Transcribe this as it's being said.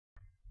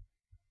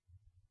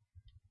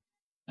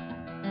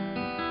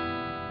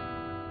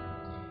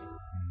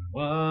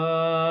What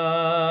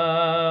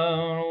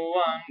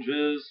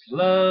wondrous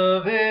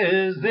love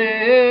is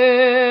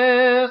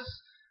this,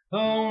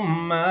 oh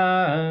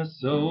my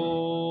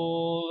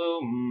soul,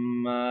 oh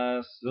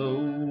my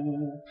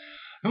soul.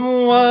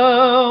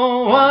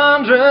 What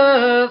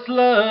wondrous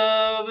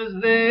love is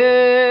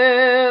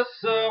this,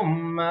 oh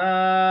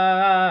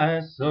my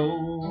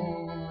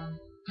soul.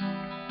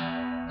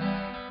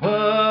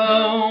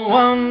 What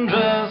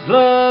wondrous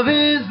love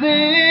is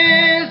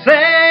this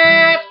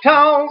that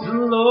calls the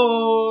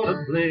Lord of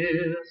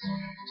bliss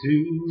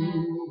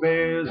to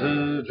bear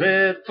the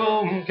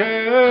dreadful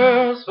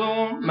curse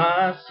for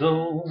my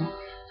soul,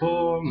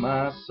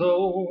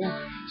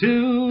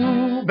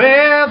 to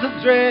bear the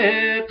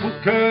dreadful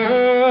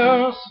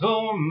curse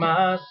for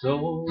my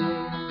soul.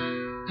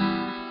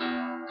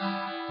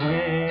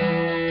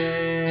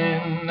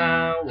 When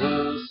I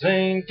was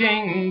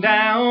sinking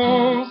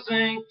down,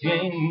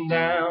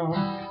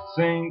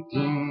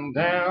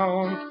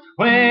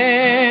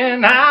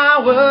 when I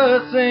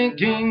was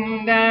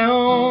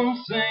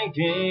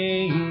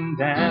sinking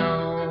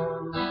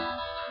down,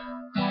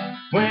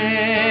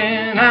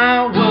 when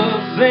I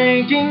was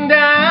sinking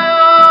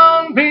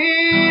down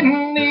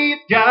beneath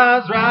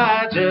God's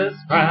righteous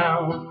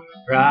crown,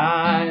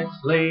 Christ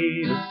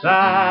laid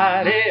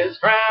aside his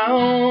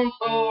crown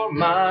for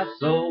my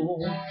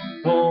soul,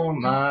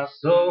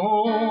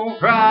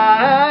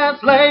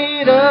 Christ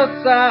laid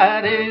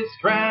aside his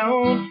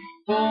crown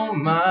for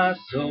my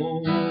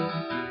soul.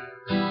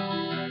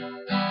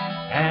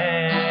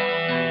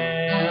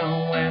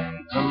 And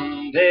when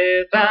from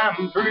death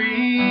I'm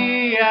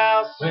free,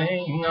 I'll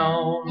sing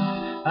on.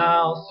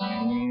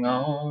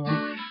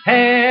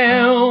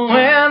 And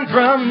when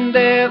from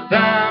death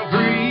I'm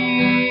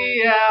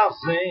free, I'll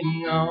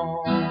sing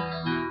on.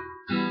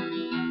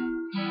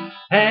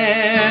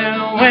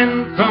 And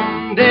when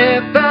from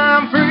death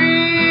I'm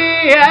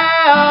free,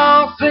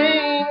 I'll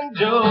sing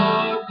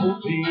joyful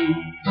peace.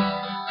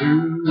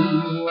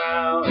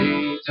 Throughout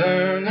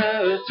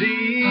eternity,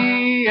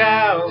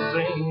 I'll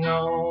sing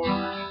on.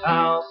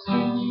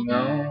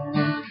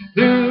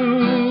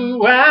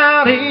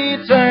 Throughout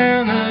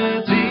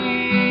eternity,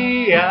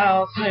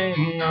 I'll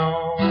sing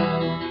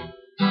on.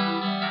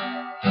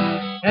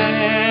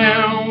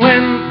 And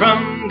when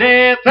from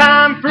death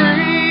I'm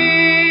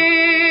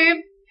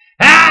free,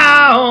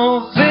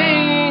 I'll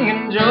sing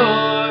in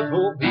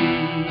joyful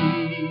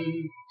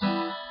peace.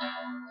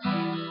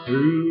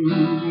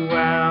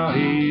 Throughout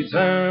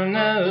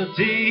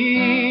eternity,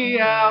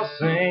 I'll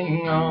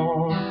sing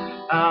on.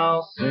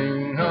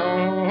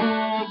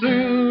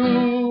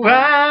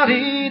 Throughout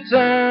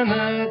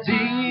eternity,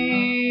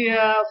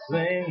 I'll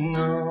sing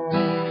on.